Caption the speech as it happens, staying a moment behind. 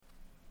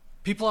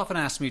People often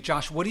ask me,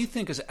 Josh, what do you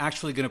think is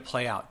actually going to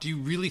play out? Do you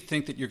really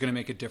think that you're going to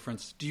make a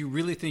difference? Do you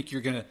really think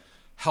you're going to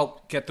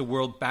help get the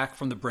world back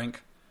from the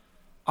brink?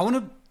 I want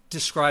to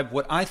describe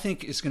what I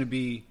think is going to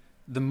be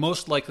the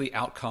most likely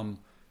outcome.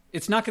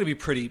 It's not going to be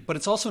pretty, but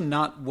it's also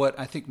not what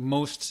I think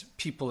most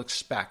people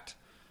expect.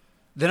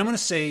 Then I'm going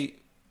to say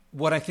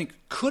what I think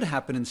could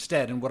happen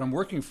instead and what I'm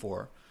working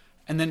for.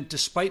 And then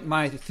despite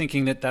my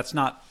thinking that that's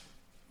not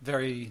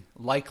very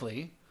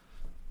likely,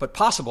 but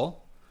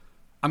possible,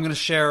 I'm going to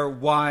share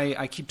why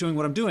I keep doing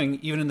what I'm doing,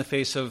 even in the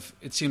face of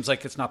it seems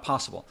like it's not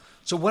possible.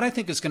 So what I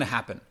think is going to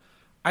happen,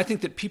 I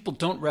think that people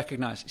don't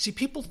recognize. See,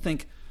 people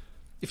think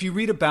if you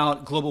read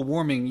about global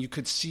warming, you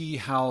could see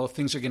how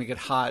things are going to get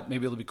hot.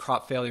 Maybe it'll be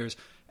crop failures.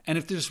 And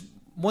if there's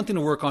one thing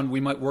to work on, we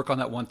might work on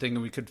that one thing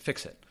and we could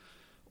fix it.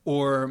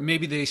 Or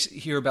maybe they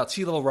hear about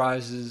sea level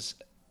rise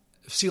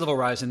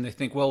and they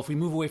think, well, if we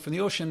move away from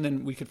the ocean,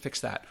 then we could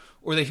fix that.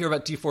 Or they hear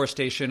about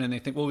deforestation and they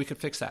think, well, we could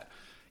fix that.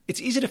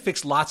 It's easy to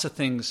fix lots of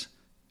things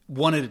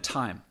one at a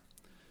time.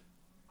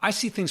 I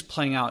see things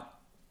playing out,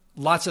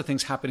 lots of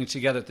things happening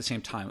together at the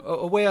same time.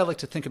 A way I like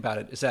to think about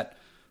it is that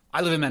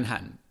I live in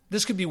Manhattan.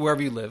 This could be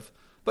wherever you live,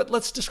 but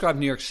let's describe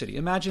New York City.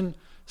 Imagine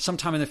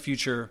sometime in the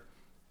future,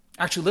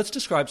 actually, let's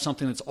describe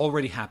something that's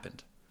already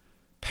happened.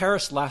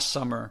 Paris last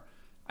summer,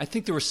 I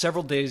think there were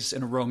several days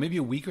in a row, maybe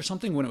a week or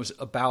something, when it was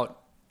I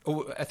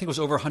think it was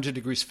over 100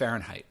 degrees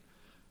Fahrenheit.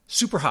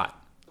 Super hot.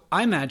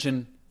 I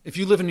imagine if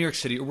you live in New York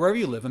City or wherever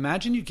you live,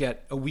 imagine you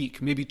get a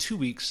week, maybe 2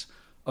 weeks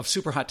of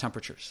super hot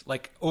temperatures,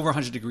 like over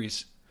 100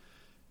 degrees.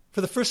 For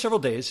the first several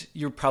days,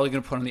 you're probably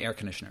going to put on the air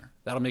conditioner.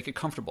 That'll make it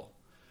comfortable.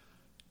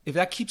 If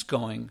that keeps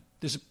going,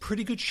 there's a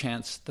pretty good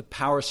chance the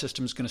power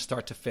system is going to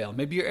start to fail.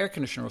 Maybe your air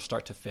conditioner will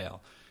start to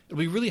fail. It'll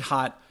be really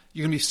hot.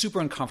 You're going to be super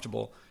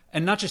uncomfortable.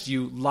 And not just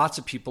you, lots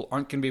of people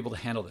aren't going to be able to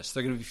handle this.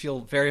 They're going to feel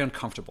very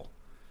uncomfortable.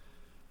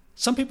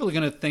 Some people are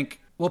going to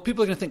think,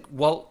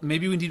 well,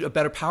 maybe we need a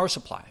better power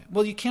supply.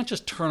 Well, you can't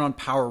just turn on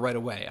power right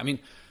away. I mean,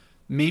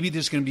 maybe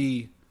there's going to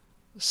be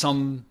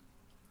some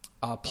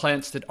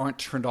plants that aren't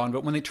turned on,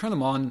 but when they turn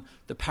them on,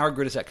 the power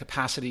grid is at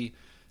capacity.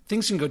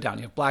 Things can go down.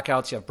 You have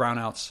blackouts, you have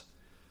brownouts.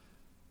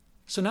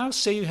 So now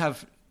say you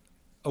have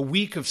a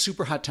week of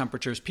super hot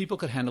temperatures. People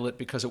could handle it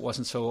because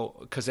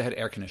they had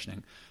air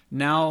conditioning.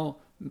 Now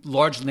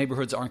large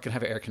neighborhoods aren't going to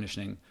have air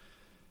conditioning.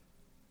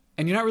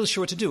 And you're not really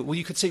sure what to do. Well,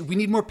 you could say, we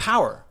need more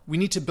power. We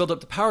need to build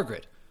up the power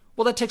grid.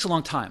 Well, that takes a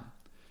long time.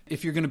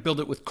 If you're going to build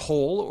it with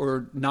coal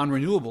or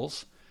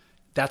non-renewables,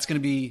 it's going to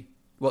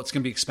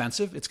be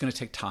expensive, it's going to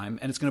take time,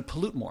 and it's going to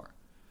pollute more.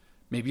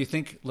 Maybe you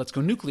think, let's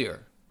go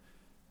nuclear.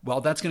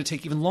 Well, that's going to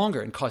take even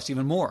longer and cost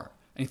even more.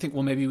 And you think,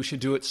 well, maybe we should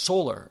do it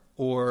solar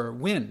or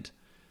wind.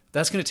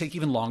 That's going to take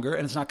even longer,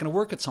 and it's not going to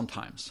work at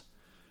sometimes.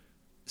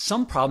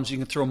 Some problems you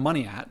can throw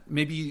money at.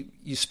 Maybe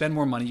you spend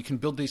more money, you can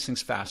build these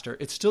things faster.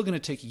 It's still going to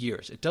take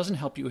years. It doesn't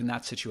help you in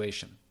that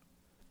situation.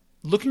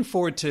 Looking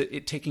forward to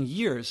it taking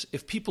years,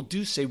 if people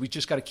do say we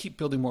just got to keep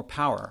building more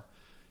power,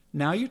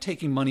 now you're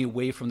taking money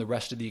away from the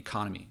rest of the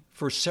economy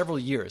for several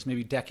years,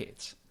 maybe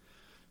decades.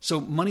 So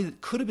money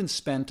that could have been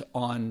spent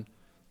on,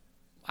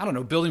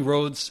 building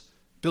roads,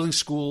 building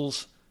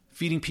schools,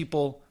 feeding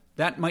people,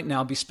 that might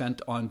now be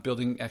spent on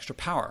building extra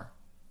power.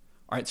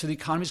 All right, so the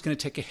economy is going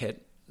to take a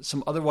hit.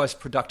 Some otherwise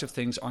productive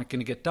things aren't going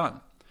to get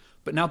done.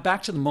 But now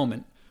back to the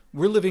moment.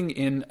 We're living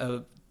in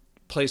a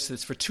place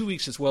that's for 2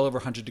 weeks, it's well over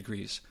 100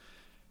 degrees.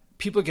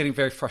 People are getting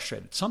very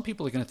frustrated. Some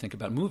people are going to think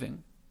about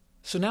moving.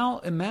 So now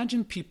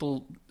imagine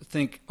people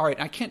think, all right,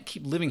 I can't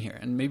keep living here.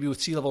 And maybe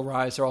with sea level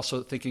rise, they're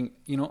also thinking,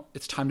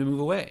 it's time to move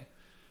away.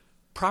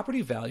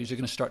 Property values are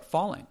going to start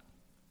falling.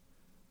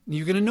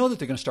 You're going to know that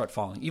they're going to start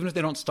falling, even if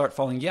they don't start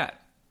falling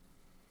yet.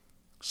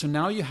 So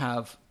now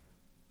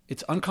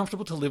it's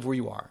uncomfortable to live where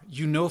you are.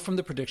 You know from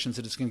the predictions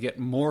that it's going to get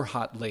more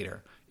hot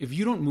later. If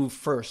you don't move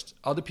first,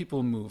 other people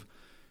will move.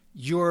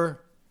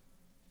 Your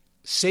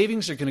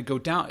savings are going to go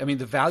down. I mean,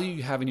 the value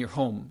you have in your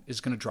home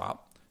is going to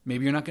drop.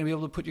 Maybe you're not going to be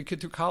able to put your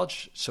kid through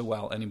college so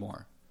well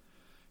anymore.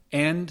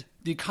 And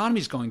the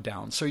economy is going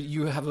down. So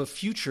you have a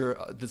future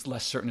that's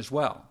less certain as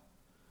well.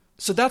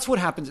 So that's what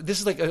happens. This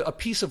is like a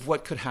piece of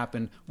what could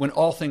happen when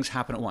all things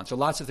happen at once, or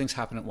lots of things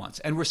happen at once.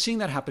 And we're seeing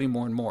that happening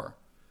more and more,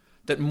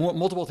 that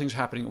multiple things are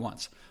happening at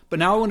once. But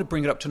now I want to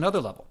bring it up to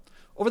another level.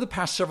 Over the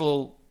past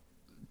several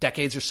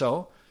decades or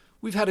so,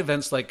 we've had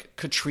events like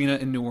Katrina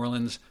in New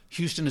Orleans.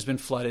 Houston has been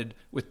flooded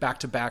with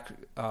back-to-back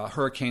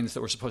hurricanes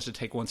that were supposed to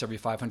take once every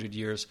 500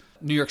 years.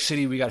 New York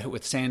City, we got hit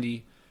with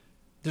Sandy.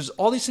 There's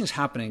all these things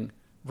happening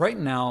right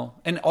now,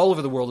 and all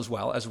over the world as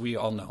well, as we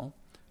all know.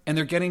 And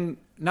they're getting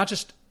not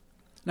just...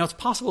 Now, it's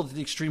possible that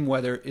the extreme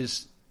weather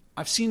is...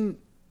 I've seen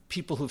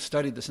people who've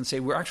studied this and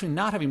say we're actually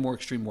not having more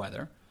extreme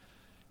weather.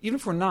 Even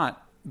if we're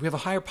not, we have a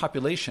higher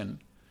population,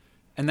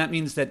 and that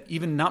means that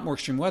even not more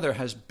extreme weather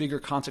has bigger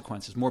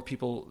consequences, more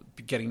people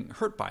getting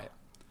hurt by it.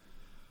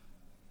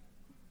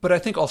 But I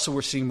think also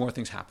we're seeing more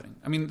things happening.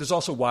 I mean, there's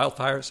also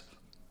wildfires.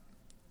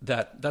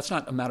 That's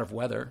not a matter of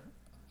weather.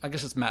 I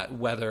guess it's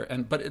weather,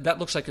 but that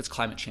looks like it's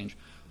climate change.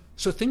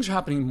 So things are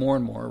happening more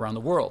and more around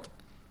the world.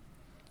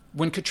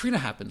 When Katrina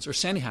happens or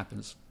Sandy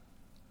happens,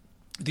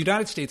 The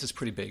United States is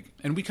pretty big,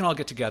 and we can all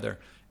get together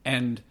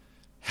and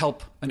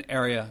help an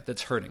area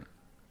that's hurting.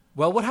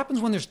 Well, what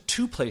happens when there's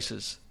 2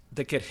 places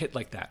that get hit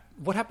like that?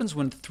 What happens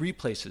when 3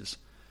 places,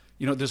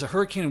 there's a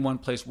hurricane in one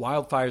place,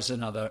 wildfires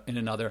in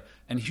another,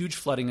 and huge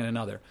flooding in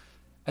another?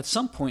 At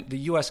some point, the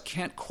U.S.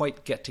 can't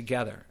quite get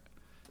together.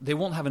 They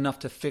won't have enough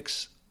to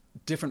fix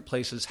different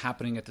places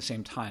happening at the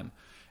same time.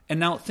 And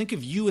now think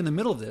of you in the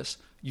middle of this.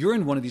 You're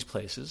in one of these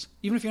places.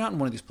 Even if you're not in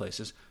one of these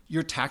places,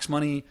 your tax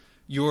money,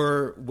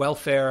 your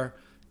welfare,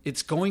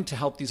 it's going to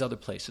help these other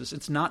places.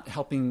 It's not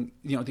helping,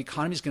 the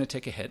economy is going to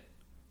take a hit.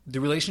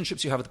 The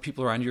relationships you have with the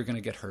people around you are going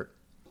to get hurt.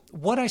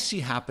 What I see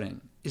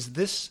happening is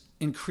this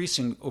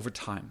increasing over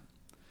time.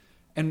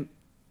 And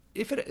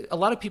a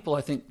lot of people,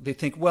 I think, they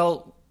think,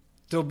 well,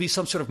 there'll be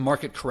some sort of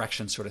market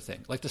correction sort of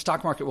thing. Like the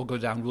stock market will go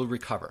down, we'll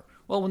recover.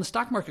 Well, when the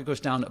stock market goes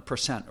down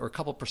 1% or a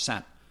couple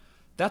percent,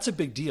 that's a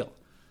big deal.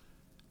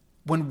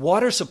 When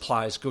water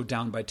supplies go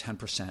down by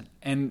 10%,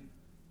 and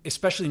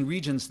especially in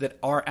regions that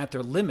are at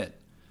their limit,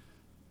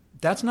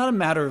 that's not a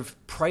matter of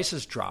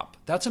prices drop.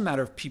 That's a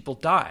matter of people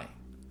die.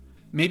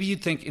 Maybe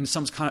you'd think in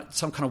some kind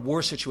of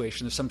war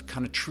situation, there's some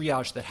kind of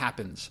triage that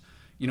happens.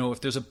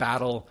 If there's a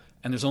battle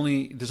and there's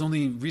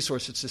only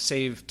resources to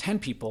save 10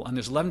 people and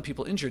there's 11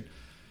 people injured,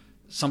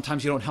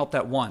 sometimes you don't help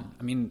that one.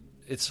 I mean,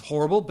 it's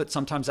horrible, but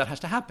sometimes that has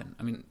to happen.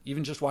 I mean,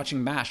 even just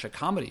watching MASH, a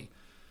comedy,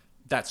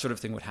 that sort of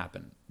thing would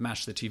happen.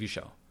 MASH, the TV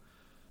show.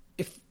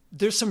 If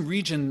there's some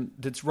region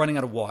that's running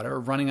out of water,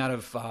 running out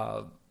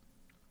of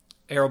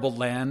arable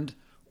land,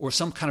 or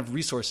some kind of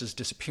resources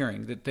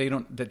disappearing that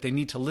they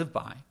need to live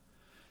by,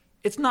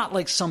 it's not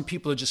like some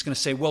people are just going to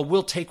say, well,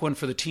 we'll take one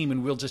for the team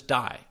and we'll just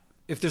die.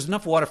 If there's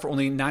enough water for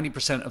only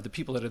 90% of the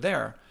people that are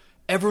there,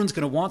 everyone's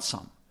going to want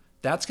some.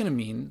 That's going to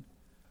mean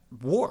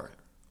war,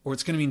 or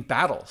it's going to mean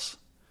battles.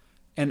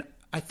 And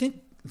I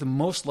think the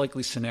most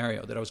likely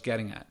scenario that I was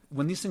getting at,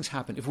 when these things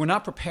happen, if we're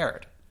not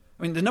prepared,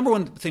 I mean, the number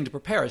one thing to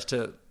prepare is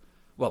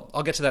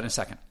I'll get to that in a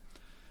second.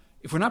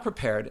 If we're not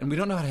prepared and we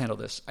don't know how to handle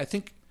this, I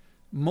think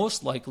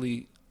most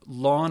likely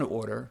law and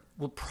order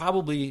will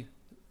probably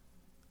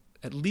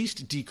at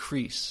least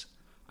decrease.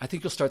 I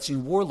think you'll start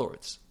seeing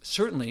warlords.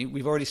 Certainly,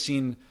 we've already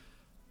seen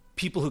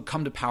people who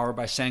come to power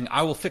by saying,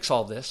 I will fix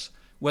all this,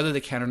 whether they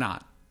can or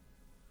not.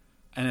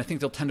 And I think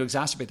they'll tend to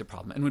exacerbate the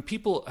problem. And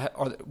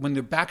when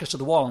their back is to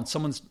the wall and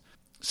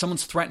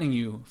someone's threatening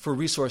you for a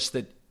resource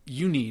that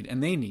you need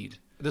and they need,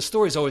 the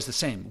story is always the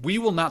same. We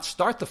will not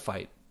start the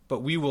fight,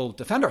 but we will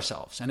defend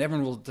ourselves, and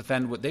everyone will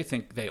defend what they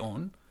think they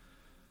own.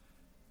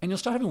 And you'll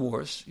start having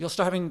wars. You'll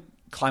start having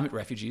climate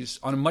refugees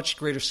on a much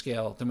greater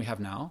scale than we have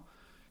now.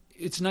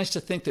 It's nice to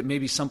think that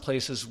maybe some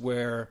places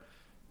where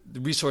the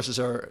resources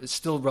are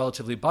still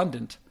relatively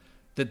abundant,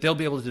 that they'll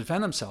be able to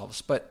defend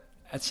themselves. But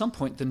at some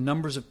point, the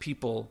numbers of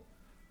people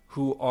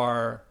who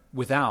are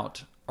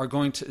without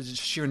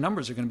sheer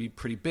numbers are going to be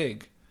pretty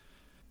big.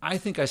 I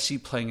think I see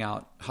playing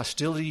out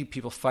hostility,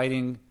 people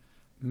fighting,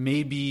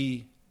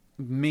 maybe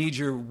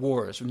major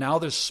wars. Now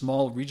there's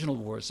small regional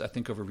wars, I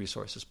think, over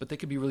resources, but they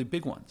could be really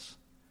big ones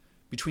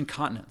between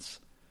continents,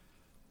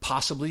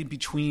 possibly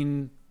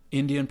between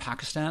India and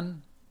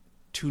Pakistan,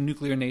 2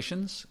 nuclear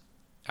nations.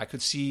 I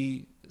could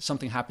see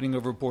something happening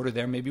over a border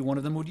there. Maybe one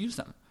of them would use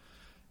them.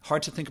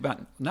 Hard to think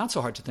about, not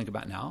so hard to think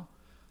about now.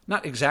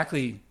 Not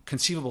exactly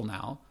conceivable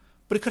now,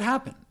 but it could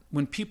happen.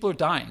 When people are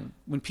dying,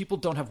 when people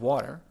don't have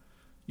water,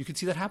 you could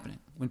see that happening.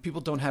 When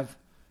people don't have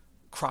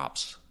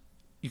crops,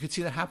 you could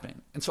see that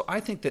happening. And so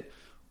I think that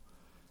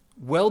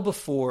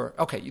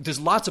there's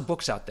lots of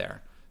books out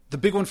there. The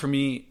big one for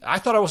me, I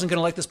thought I wasn't going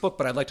to like this book,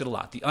 but I liked it a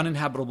lot. The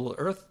Uninhabitable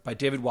Earth by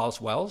David Wallace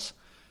Wells.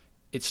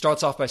 It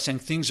starts off by saying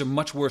things are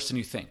much worse than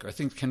you think, or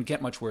things can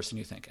get much worse than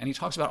you think. And he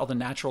talks about all the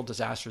natural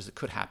disasters that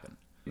could happen,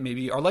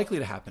 maybe are likely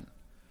to happen.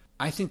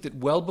 I think that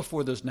well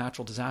before those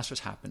natural disasters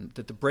happen,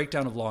 that the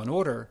breakdown of law and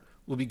order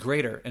will be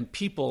greater, and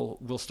people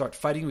will start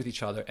fighting with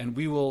each other, and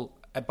we will,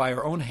 by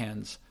our own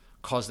hands,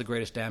 cause the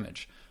greatest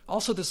damage.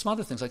 Also, there's some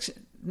other things. Like,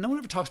 no one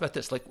ever talks about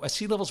this. Like, as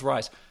sea levels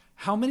rise,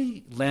 how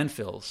many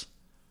landfills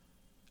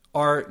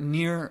are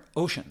near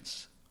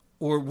oceans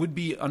or would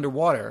be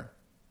underwater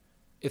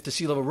if the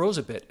sea level rose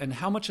a bit? And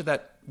how much of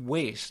that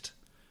waste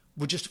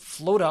would just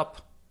float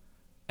up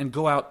and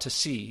go out to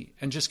sea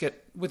and just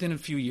within a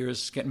few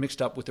years, get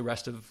mixed up with the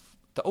rest of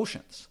the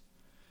oceans?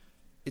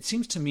 It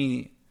seems to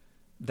me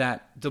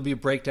that there'll be a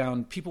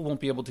breakdown. People won't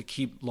be able to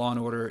keep law and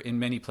order in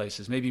many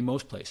places, maybe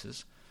most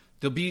places.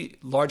 There'll be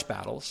large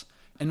battles.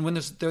 And when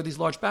there are these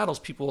large battles,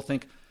 people will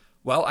think,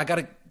 well, I got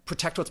to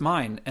protect what's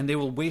mine. And they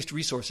will waste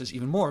resources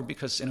even more,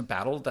 because in a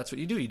battle, that's what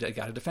you do. You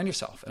got to defend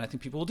yourself. And I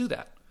think people will do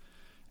that.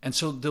 And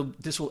so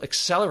this will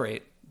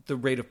accelerate the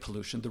rate of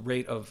pollution, the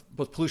rate of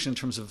both pollution in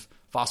terms of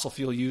fossil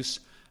fuel use,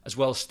 as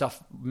well as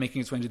stuff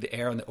making its way into the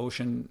air and the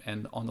ocean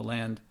and on the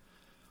land.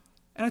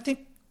 And I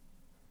think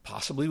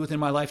possibly within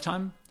my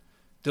lifetime,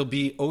 there'll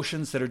be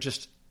oceans that are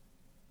just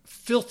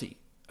filthy.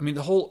 I mean,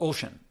 the whole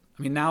ocean.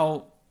 I mean,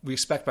 now we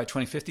expect by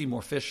 2050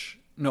 more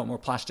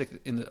plastic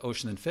in the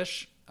ocean than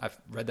fish. I've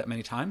read that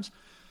many times.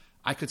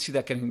 I could see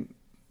that getting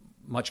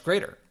much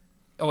greater.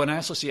 Oh, and I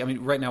also see, I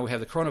mean, right now we have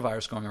the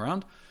coronavirus going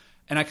around,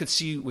 and I could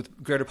see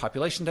with greater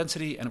population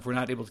density, and if we're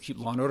not able to keep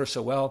law and order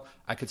so well,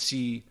 I could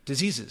see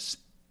diseases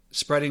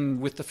spreading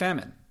with the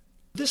famine.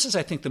 This is,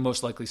 I think, the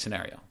most likely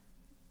scenario.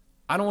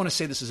 I don't want to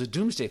say this is a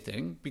doomsday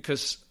thing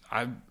because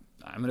I'm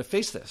going to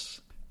face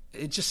this.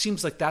 It just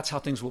seems like that's how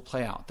things will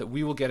play out, that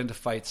we will get into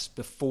fights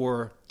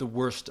before the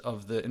worst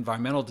of the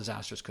environmental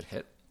disasters could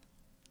hit.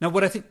 Now,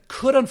 what I think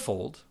could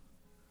unfold,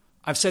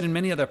 I've said in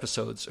many other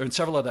episodes, or in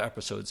several other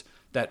episodes,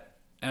 that,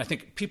 and I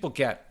think people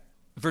get,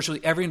 virtually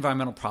every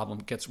environmental problem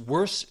gets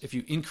worse if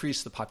you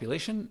increase the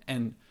population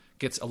and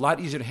gets a lot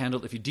easier to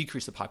handle if you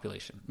decrease the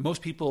population.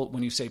 Most people,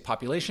 when you say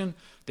population,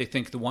 they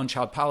think the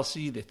one-child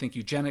policy, they think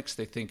eugenics,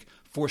 they think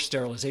forced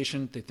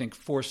sterilization, they think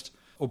forced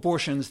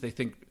abortions, they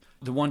think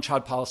the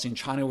one-child policy in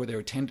China where they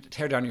would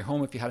tear down your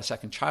home if you had a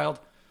second child.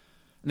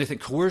 And they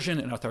think coercion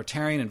and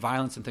authoritarian and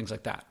violence and things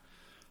like that.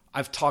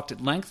 I've talked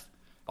at length,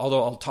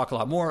 although I'll talk a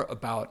lot more,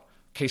 about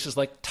cases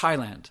like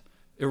Thailand,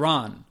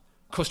 Iran,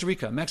 Costa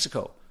Rica,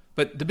 Mexico.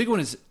 But the big one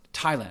is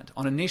Thailand.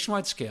 On a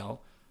nationwide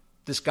scale,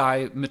 this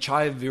guy,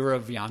 Machai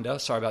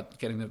Viravyanda, sorry about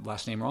getting the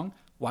last name wrong,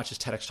 watch his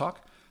TEDx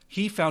talk.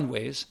 He found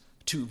ways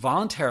to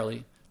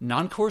voluntarily,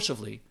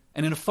 non-coercively,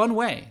 and in a fun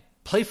way,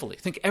 playfully,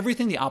 think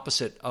everything the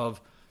opposite of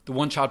the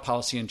one-child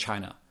policy in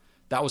China.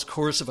 That was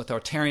coercive,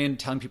 authoritarian,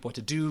 telling people what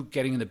to do,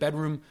 getting in the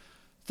bedroom.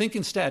 Think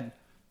instead,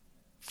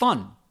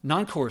 fun,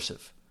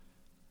 non-coercive.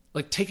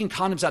 Like taking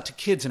condoms out to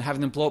kids and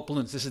having them blow up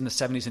balloons. This is in the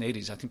 70s and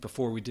 80s, I think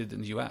before we did it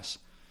in the US.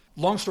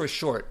 Long story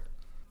short,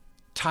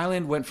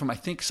 Thailand went from, I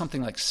think,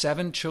 something like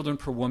 7 children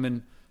per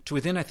woman to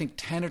within, I think,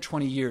 10 or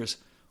 20 years,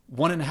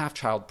 1.5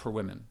 child per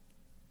woman.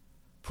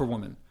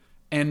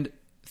 And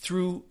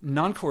through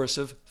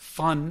non-coercive,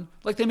 fun,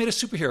 like they made a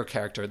superhero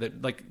character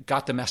that like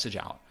got the message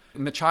out.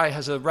 Machai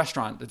has a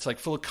restaurant that's like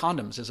full of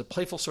condoms as a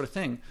playful sort of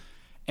thing.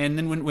 And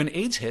then when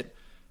AIDS hit,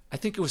 I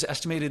think it was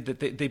estimated that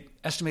they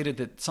estimated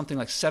that something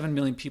like 7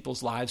 million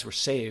people's lives were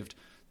saved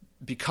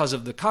because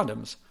of the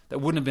condoms that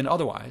wouldn't have been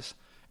otherwise.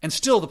 And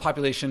still the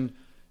population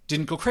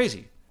didn't go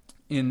crazy.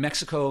 In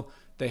Mexico,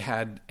 they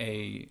had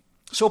a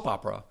soap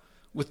opera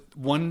with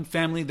one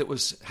family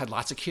that had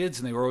lots of kids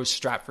and they were always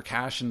strapped for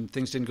cash and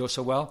things didn't go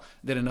so well.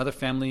 Then another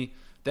family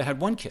that had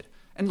one kid.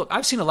 And look,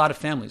 I've seen a lot of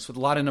families with a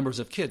lot of numbers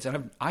of kids,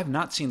 and I've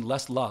not seen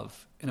less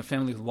love in a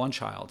family with one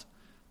child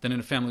than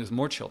in a family with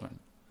more children.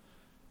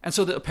 And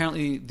so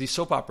apparently the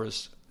soap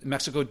operas,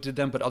 Mexico did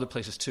them, but other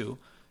places too,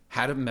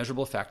 had a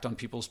measurable effect on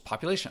people's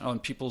population, on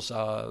people's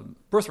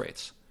birth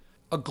rates.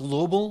 A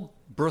global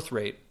birth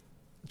rate,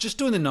 just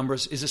doing the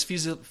numbers, is this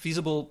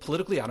feasible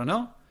politically? I don't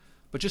know.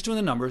 But just doing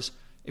the numbers,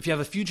 if you have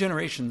a few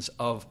generations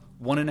of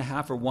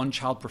 1.5 or 1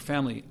 child per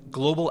family,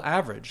 global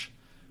average,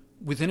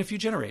 within a few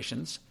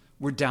generations,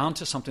 we're down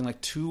to something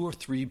like 2 or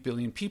 3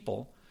 billion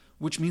people,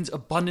 which means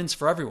abundance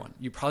for everyone.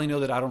 You probably know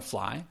that I don't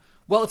fly.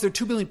 Well, if there are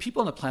 2 billion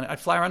people on the planet, I'd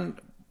fly around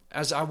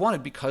as I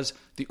wanted because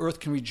the Earth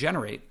can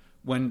regenerate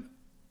when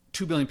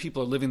 2 billion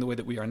people are living the way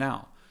that we are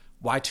now.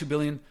 Why 2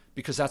 billion?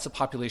 Because that's the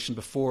population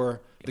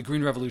before the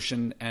Green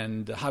Revolution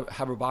and the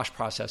Haber-Bosch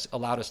process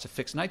allowed us to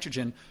fix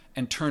nitrogen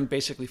and turn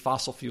basically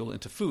fossil fuel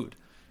into food.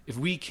 If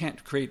we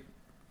can't create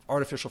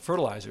artificial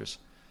fertilizers,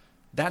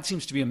 that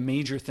seems to be a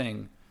major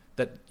thing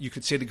that you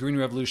could say the Green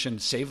Revolution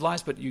saved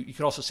lives, but you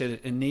could also say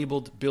that it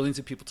enabled billions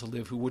of people to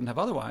live who wouldn't have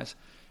otherwise.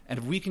 And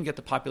if we can get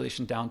the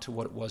population down to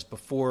what it was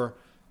before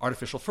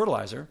artificial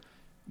fertilizer,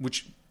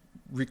 which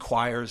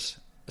requires,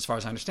 as far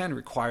as I understand,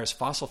 requires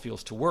fossil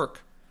fuels to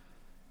work,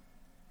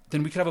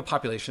 then we could have a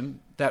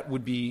population that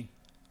would be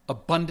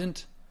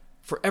abundant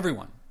for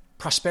everyone,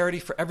 prosperity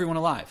for everyone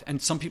alive.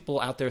 And some people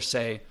out there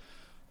say,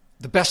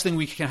 the best thing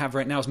we can have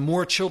right now is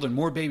more children,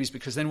 more babies,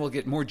 because then we'll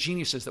get more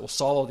geniuses that will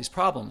solve all these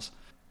problems.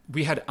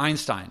 We had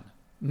Einstein,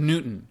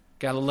 Newton,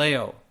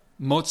 Galileo,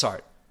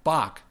 Mozart,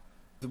 Bach,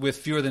 with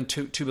fewer than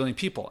 2 billion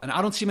people. And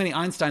I don't see many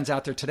Einsteins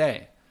out there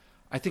today.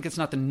 I think it's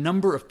not the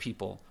number of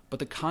people, but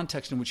the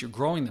context in which you're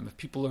growing them. If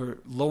people are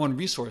low on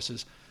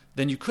resources,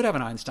 then you could have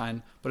an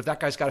Einstein, but if that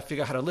guy's got to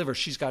figure out how to live or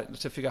she's got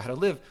to figure out how to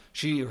live,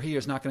 she or he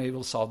is not going to be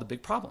able to solve the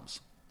big problems.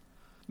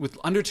 With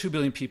under 2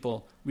 billion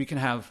people, we can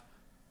have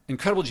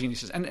incredible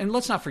geniuses. And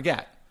let's not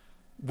forget,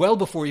 well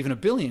before even 1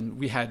 billion,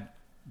 we had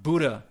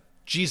Buddha,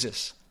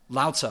 Jesus,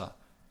 Lao Tzu,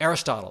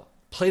 Aristotle,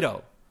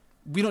 Plato.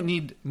 We don't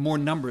need more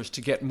numbers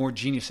to get more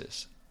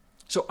geniuses.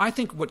 So I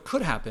think what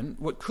could happen,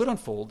 what could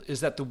unfold, is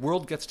that the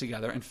world gets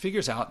together and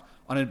figures out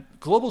on a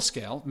global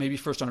scale, maybe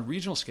first on a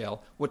regional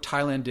scale, what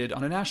Thailand did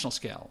on a national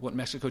scale, what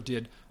Mexico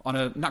did on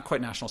a not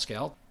quite national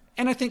scale.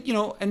 And I think,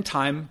 in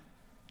time,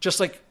 just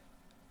like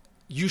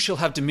you shall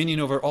have dominion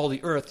over all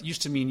the earth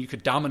used to mean you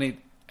could dominate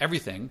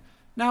everything.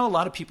 Now a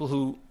lot of people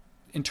who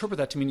interpret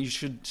that to mean you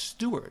should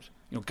steward.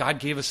 God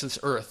gave us this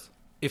earth.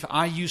 If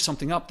I use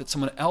something up that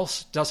someone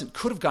else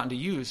could have gotten to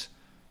use,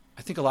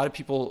 I think a lot of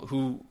people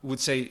who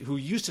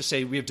used to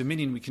say we have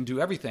dominion, we can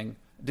do everything,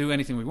 do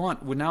anything we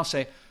want, would now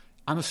say,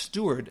 I'm a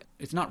steward.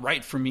 It's not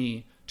right for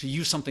me to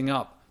use something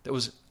up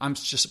I'm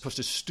just supposed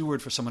to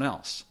steward for someone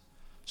else.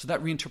 So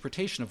that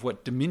reinterpretation of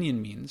what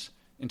dominion means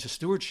into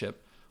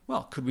stewardship,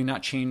 well, could we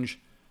not change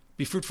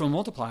be fruitful and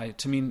multiply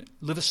to mean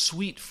live a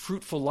sweet,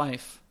 fruitful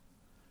life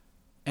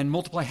and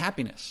multiply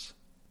happiness.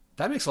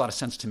 That makes a lot of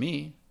sense to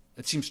me.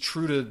 It seems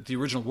true to the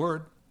original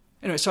word.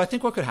 Anyway, so I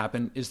think what could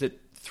happen is that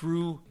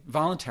through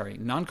voluntary,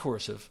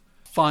 non-coercive,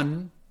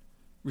 fun,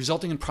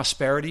 resulting in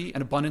prosperity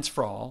and abundance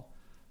for all,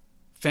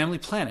 family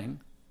planning,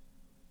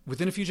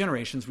 within a few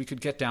generations, we could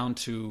get down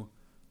to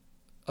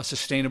a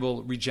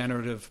sustainable,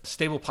 regenerative,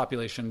 stable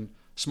population,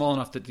 small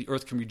enough that the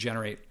earth can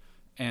regenerate,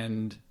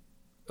 and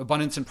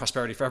abundance and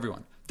prosperity for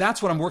everyone.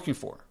 That's what I'm working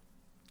for.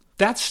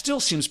 That still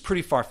seems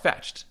pretty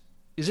far-fetched.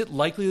 Is it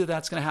likely that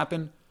that's going to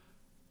happen?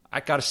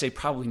 I got to say,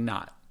 probably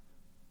not.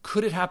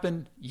 Could it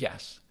happen?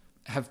 Yes.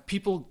 Have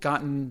people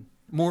gotten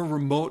more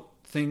remote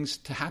things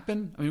to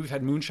happen? I mean, we've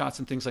had moonshots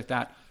and things like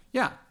that.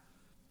 Yeah.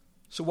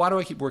 So why do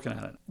I keep working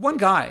at it? One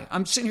guy,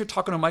 I'm sitting here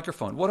talking on a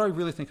microphone. What do I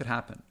really think could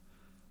happen?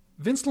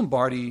 Vince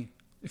Lombardi,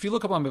 if you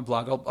look up on my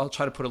blog, I'll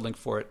try to put a link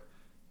for it.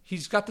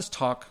 He's got this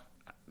talk.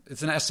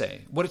 It's an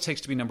essay, What It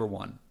Takes to Be Number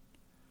One.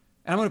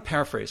 And I'm going to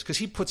paraphrase because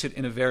he puts it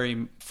in a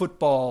very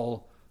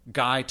football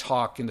guy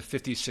talk in the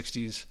 50s,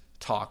 60s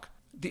talk.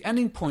 The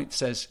ending point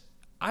says,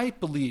 I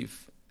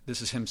believe,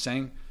 this is him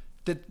saying,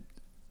 that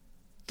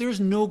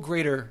there's no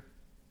greater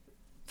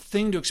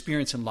thing to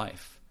experience in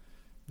life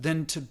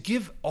than to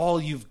give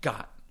all you've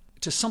got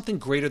to something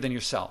greater than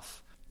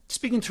yourself.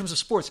 Speaking in terms of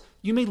sports,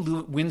 you may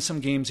win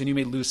some games and you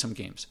may lose some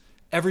games.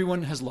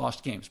 Everyone has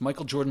lost games.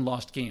 Michael Jordan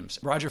lost games.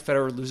 Roger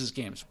Federer loses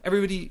games.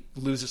 Everybody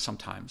loses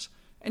sometimes.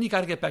 And you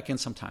got to get back in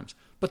sometimes.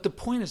 But the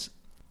point is,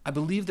 I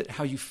believe that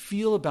how you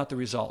feel about the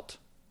result,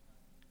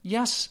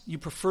 yes, you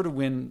prefer to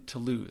win to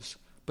lose.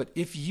 But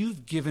if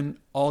you've given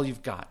all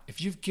you've got,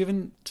 if you've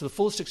given to the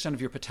fullest extent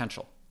of your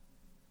potential,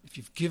 if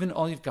you've given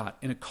all you've got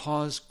in a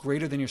cause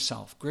greater than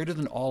yourself, greater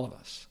than all of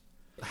us,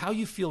 how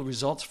you feel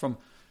results from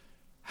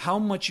how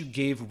much you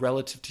gave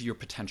relative to your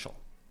potential.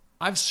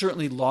 I've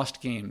certainly lost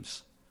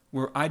games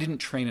where I didn't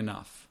train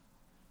enough,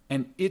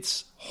 and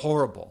it's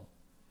horrible.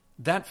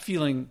 That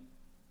feeling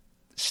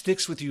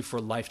sticks with you for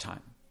a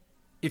lifetime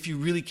if you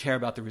really care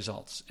about the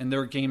results. And there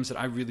are games that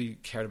I really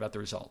cared about the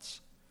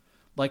results.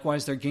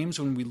 Likewise, there are games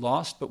when we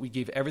lost, but we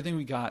gave everything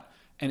we got,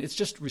 and it's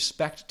just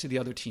respect to the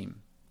other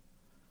team.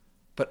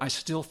 But I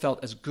still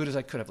felt as good as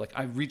I could have. Like,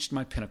 I reached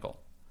my pinnacle.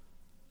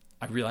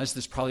 I realized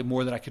there's probably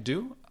more that I could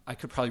do. I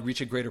could probably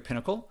reach a greater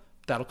pinnacle.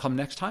 That'll come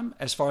next time.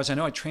 As far as I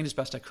know, I trained as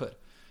best I could.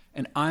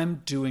 And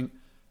I'm doing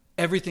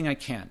everything I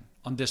can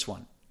on this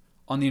one,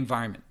 on the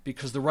environment,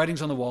 because the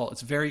writing's on the wall.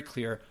 It's very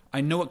clear. I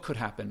know it could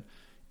happen.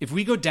 If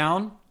we go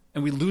down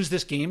and we lose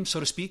this game, so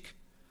to speak,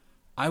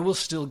 I will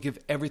still give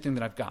everything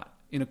that I've got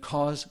in a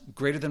cause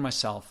greater than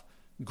myself,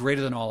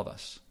 greater than all of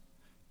us.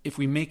 If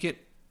we make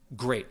it,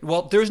 great.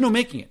 Well, there is no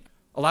making it.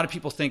 A lot of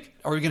people think,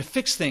 are we going to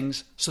fix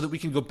things so that we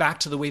can go back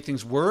to the way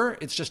things were?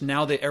 It's just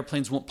now the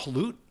airplanes won't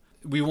pollute.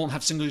 We won't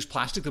have single-use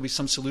plastic. There'll be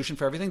some solution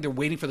for everything. They're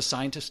waiting for the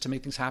scientists to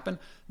make things happen.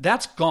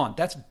 That's gone.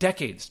 That's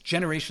decades,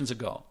 generations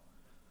ago.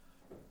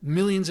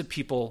 Millions of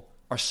people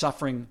are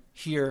suffering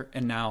here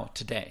and now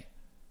today.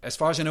 As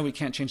far as I know, we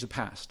can't change the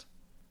past.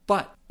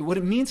 But what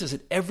it means is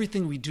that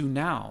everything we do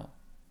now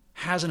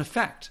has an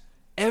effect.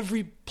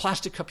 Every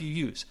plastic cup you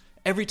use,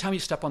 every time you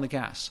step on the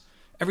gas,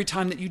 every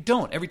time that you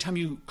don't, every time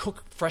you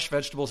cook fresh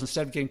vegetables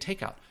instead of getting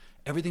takeout,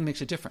 everything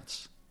makes a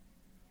difference.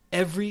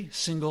 Every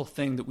single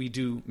thing that we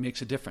do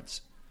makes a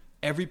difference.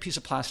 Every piece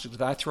of plastic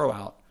that I throw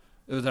out,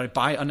 that I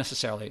buy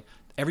unnecessarily,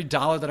 every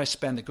dollar that I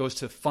spend that goes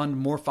to fund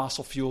more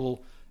fossil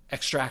fuel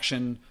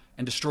extraction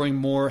and destroying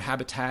more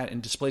habitat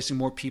and displacing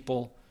more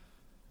people,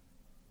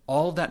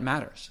 all of that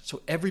matters.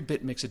 So every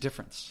bit makes a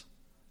difference.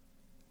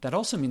 That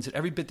also means that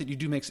every bit that you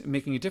do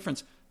making a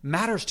difference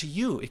matters to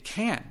you. It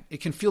can. It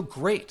can feel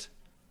great.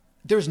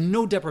 There's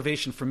no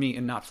deprivation for me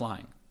in not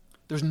flying.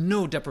 There's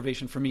no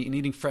deprivation for me in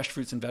eating fresh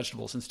fruits and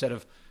vegetables instead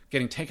of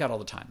getting takeout all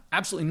the time.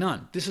 Absolutely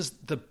none. This is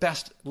the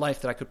best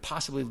life that I could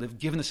possibly live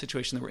given the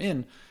situation that we're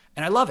in,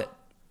 and I love it.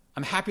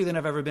 I'm happier than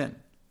I've ever been.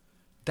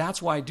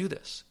 That's why I do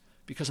this,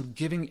 because I'm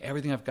giving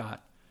everything I've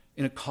got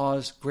in a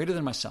cause greater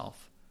than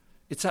myself.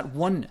 It's that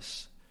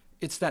oneness.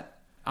 It's that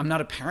I'm not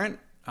a parent.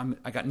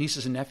 I got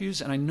nieces and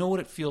nephews, and I know what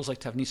it feels like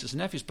to have nieces and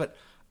nephews, but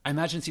I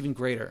imagine it's even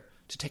greater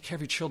to take care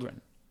of your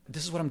children.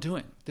 This is what I'm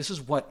doing. This is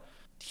what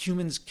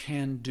humans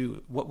can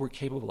do, what we're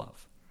capable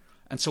of.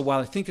 And so while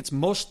I think it's the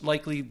most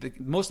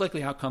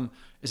likely outcome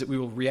is that we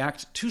will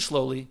react too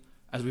slowly,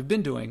 as we've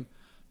been doing,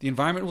 the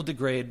environment will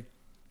degrade,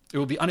 it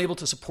will be unable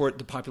to support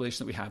the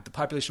population that we have. The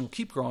population will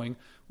keep growing,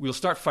 we'll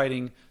start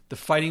fighting, the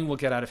fighting will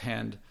get out of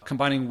hand,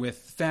 combining with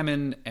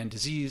famine and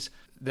disease,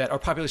 that our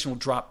population will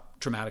drop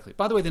dramatically.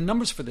 By the way, the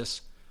numbers for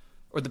this,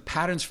 or the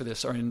patterns for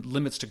this, are in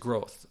limits to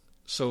growth.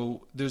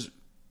 So there's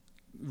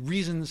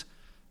reasons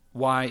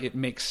why it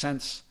makes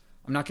sense.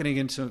 I'm not getting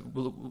into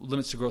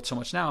limits to growth so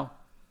much now,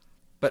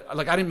 but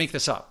I didn't make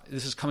this up.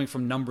 This is coming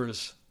from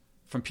numbers,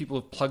 from people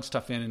who've plugged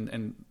stuff in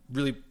and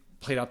really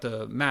played out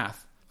the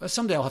math. But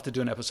someday I'll have to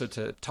do an episode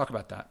to talk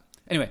about that.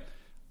 Anyway,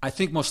 I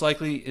think most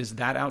likely is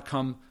that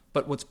outcome,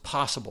 but what's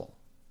possible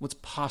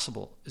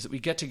is that we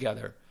get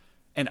together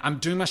And I'm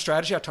doing my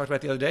strategy I talked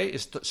about the other day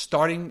is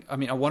starting. I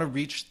mean, I want to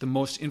reach the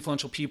most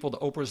influential people, the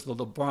Oprahs, the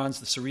LeBrons,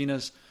 the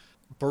Serenas,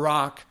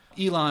 Barack,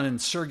 Elon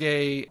and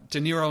Sergey, De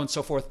Niro and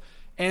so forth.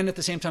 And at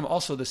the same time,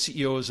 also the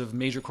CEOs of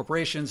major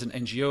corporations and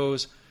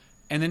NGOs,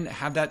 and then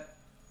have that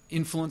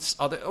influence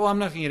other. Oh, I'm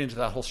not going to get into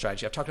that whole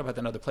strategy. I've talked about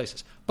that in other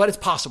places. But it's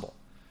possible.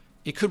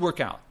 It could work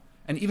out.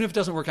 And even if it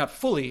doesn't work out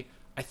fully,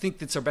 I think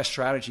that's our best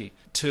strategy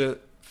to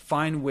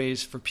find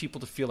ways for people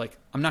to feel like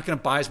I'm not going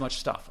to buy as much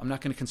stuff. I'm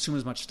not going to consume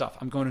as much stuff.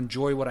 I'm going to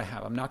enjoy what I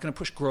have. I'm not going to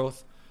push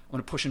growth. I'm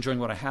going to push enjoying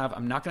what I have.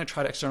 I'm not going to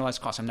try to externalize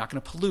costs. I'm not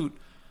going to pollute.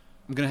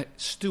 I'm going to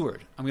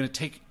steward. I'm going to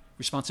take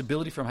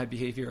responsibility for how my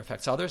behavior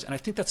affects others. And I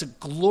think that's a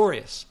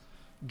glorious,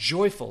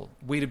 joyful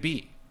way to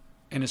be.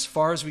 And as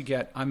far as we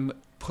get, I'm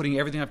putting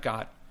everything I've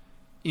got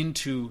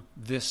into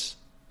this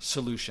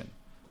solution.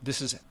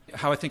 This is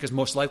how I think is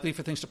most likely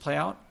for things to play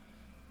out.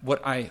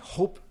 What I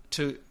hope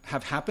to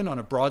have happen on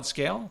a broad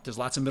scale. There's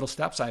lots of middle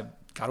steps I've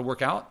got to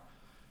work out.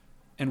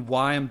 And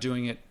why I'm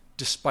doing it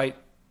despite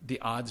the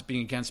odds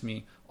being against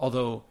me,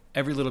 although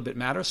every little bit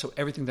matters, so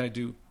everything that I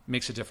do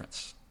makes a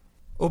difference.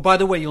 Oh, by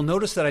the way, you'll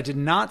notice that I did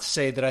not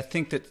say that I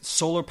think that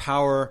solar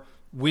power,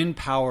 wind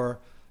power,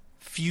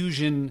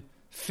 fusion,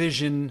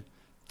 fission,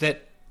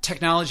 that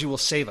technology will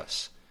save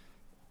us.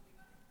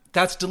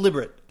 That's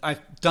deliberate.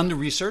 I've done the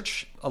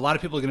research. A lot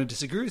of people are going to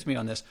disagree with me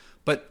on this,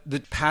 but the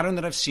pattern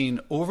that I've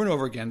seen over and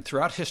over again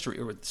throughout history,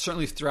 or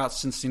certainly throughout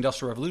since the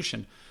Industrial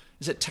Revolution,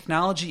 is that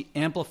technology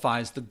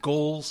amplifies the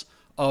goals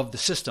of the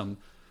system.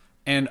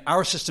 And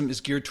our system is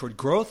geared toward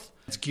growth.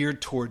 It's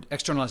geared toward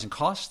externalizing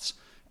costs.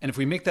 And if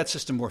we make that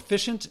system more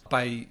efficient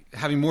by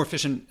having more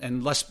efficient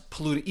and less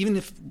polluting, even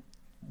if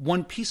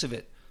one piece of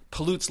it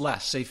pollutes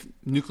less, say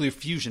nuclear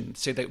fusion,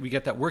 say that we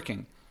get that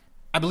working,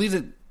 I believe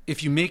that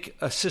if you make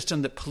a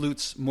system that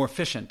pollutes more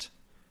efficient,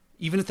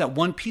 even if that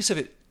one piece of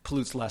it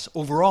pollutes less,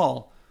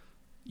 overall,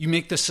 you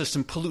make the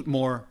system pollute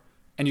more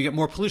and you get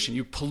more pollution.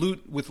 You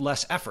pollute with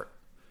less effort.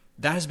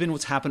 That has been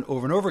what's happened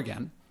over and over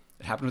again.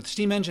 It happened with the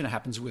steam engine. It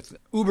happens with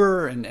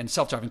Uber and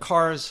self-driving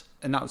cars,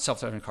 and not with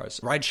self-driving cars,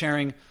 ride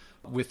sharing,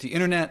 with the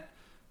internet.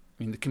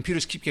 I mean, the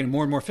computers keep getting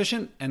more and more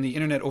efficient, and the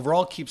internet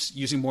overall keeps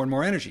using more and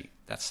more energy.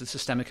 That's the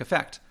systemic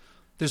effect.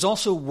 There's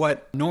also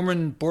what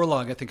Norman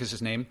Borlaug, I think is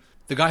his name,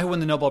 the guy who won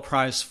the Nobel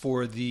Prize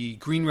for the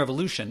Green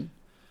Revolution,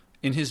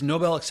 in his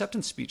Nobel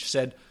acceptance speech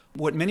said,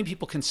 what many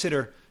people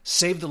consider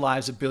saved the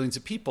lives of billions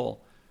of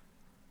people.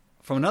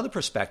 From another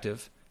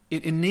perspective,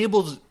 it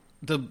enabled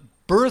the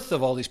birth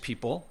of all these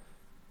people.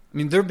 I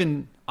mean, there have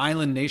been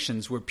island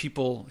nations where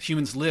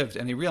humans lived,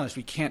 and they realized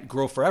we can't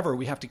grow forever.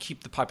 We have to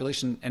keep the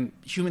population, and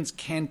humans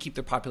can keep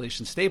their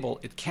population stable.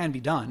 It can be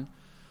done.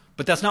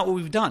 But that's not what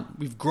we've done.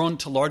 We've grown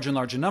to larger and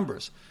larger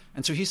numbers.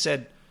 And so he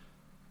said,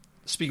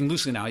 speaking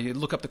loosely now, you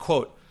look up the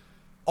quote,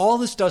 all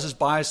this does is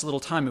buy us a little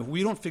time. If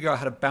we don't figure out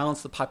how to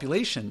balance the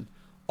population,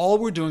 all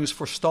we're doing is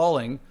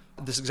forestalling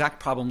this exact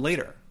problem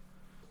later.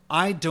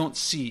 I don't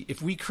see,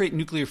 if we create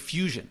nuclear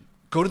fusion,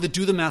 go to the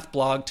Do the Math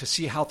blog to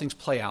see how things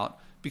play out,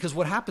 because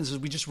what happens is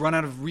we just run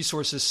out of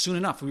resources soon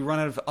enough. We run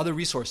out of other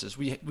resources.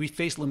 We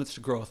face limits to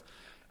growth.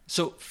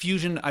 So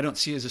fusion, I don't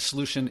see as a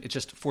solution. It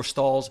just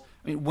forestalls.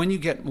 I mean, when you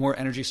get more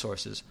energy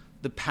sources,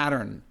 the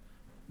pattern,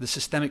 the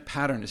systemic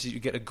pattern is that you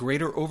get a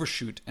greater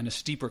overshoot and a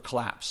steeper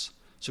collapse.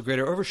 So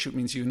greater overshoot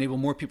means you enable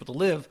more people to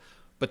live,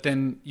 but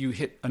then you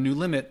hit a new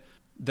limit,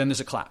 then there's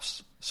a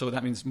collapse. So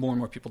that means more and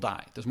more people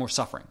die. There's more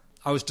suffering.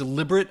 I was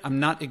deliberate. I'm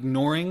not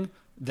ignoring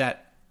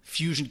that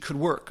fusion could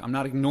work. I'm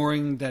not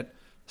ignoring that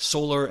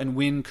solar and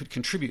wind could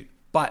contribute.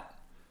 But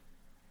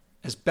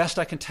as best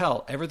I can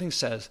tell, everything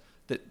says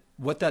that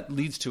what that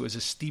leads to is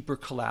a steeper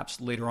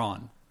collapse later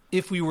on.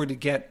 If we were to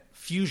get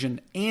fusion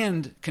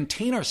and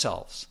contain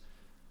ourselves,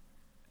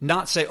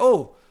 not say,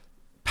 oh,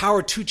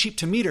 power too cheap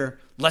to meter,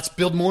 let's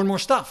build more and more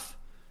stuff.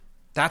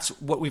 That's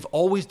what we've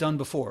always done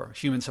before,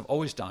 humans have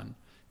always done.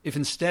 If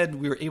instead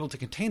we were able to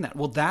contain that,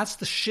 well, that's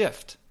the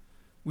shift.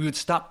 We would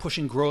stop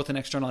pushing growth and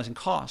externalizing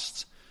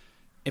costs.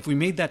 If we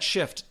made that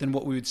shift, then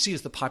what we would see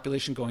is the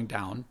population going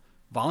down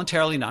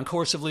voluntarily,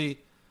 non-coercively,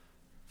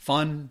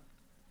 fun,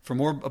 for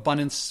more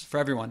abundance for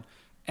everyone.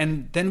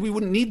 And then we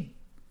wouldn't need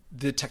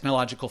the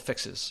technological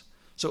fixes.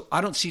 So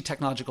I don't see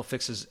technological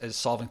fixes as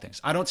solving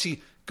things. I don't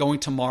see going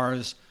to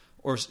Mars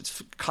or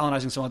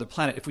colonizing some other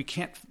planet. If we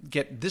can't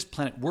get this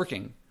planet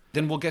working,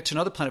 then we'll get to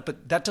another planet.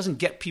 But that doesn't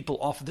get people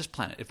off of this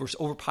planet. If we're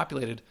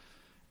overpopulated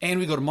and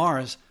we go to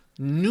Mars,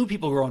 new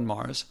people grow on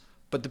Mars,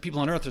 but the people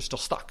on Earth are still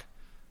stuck.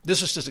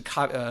 This was just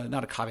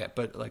not a caveat,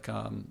 but like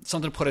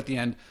something to put at the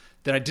end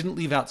that I didn't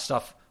leave out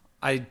stuff.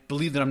 I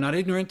believe that I'm not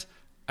ignorant.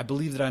 I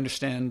believe that I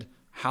understand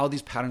how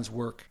these patterns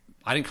work.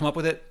 I didn't come up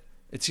with it.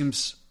 It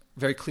seems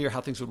very clear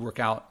how things would work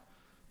out.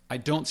 I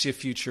don't see a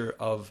future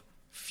of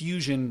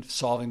fusion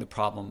solving the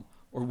problem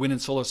or wind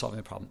and solar solving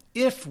the problem.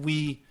 If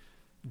we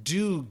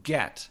do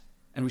get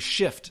and we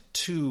shift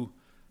to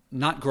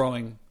not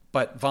growing,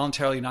 but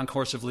voluntarily,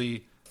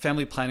 non-coercively,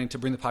 family planning to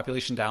bring the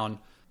population down,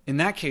 in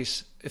that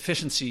case,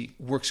 efficiency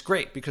works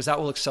great because that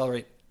will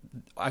accelerate,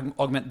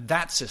 augment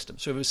that system.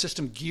 So if a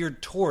system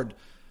geared toward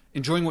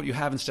enjoying what you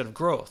have instead of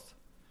growth,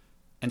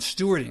 and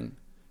stewarding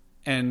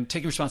and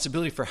taking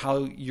responsibility for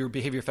how your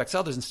behavior affects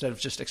others instead of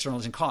just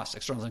externalizing costs.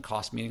 Externalizing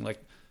costs meaning like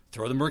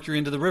throw the mercury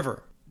into the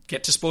river,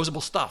 get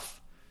disposable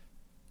stuff.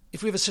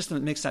 If we have a system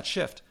that makes that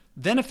shift,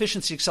 then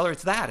efficiency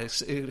accelerates that.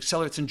 It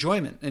accelerates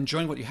enjoyment,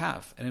 enjoying what you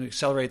have, and it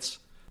accelerates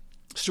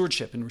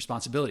stewardship and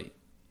responsibility.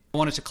 I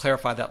wanted to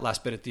clarify that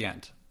last bit at the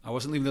end. I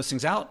wasn't leaving those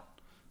things out.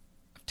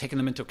 I've taken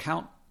them into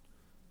account.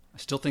 I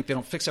still think they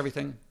don't fix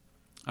everything.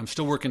 I'm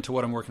still working to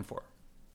what I'm working for.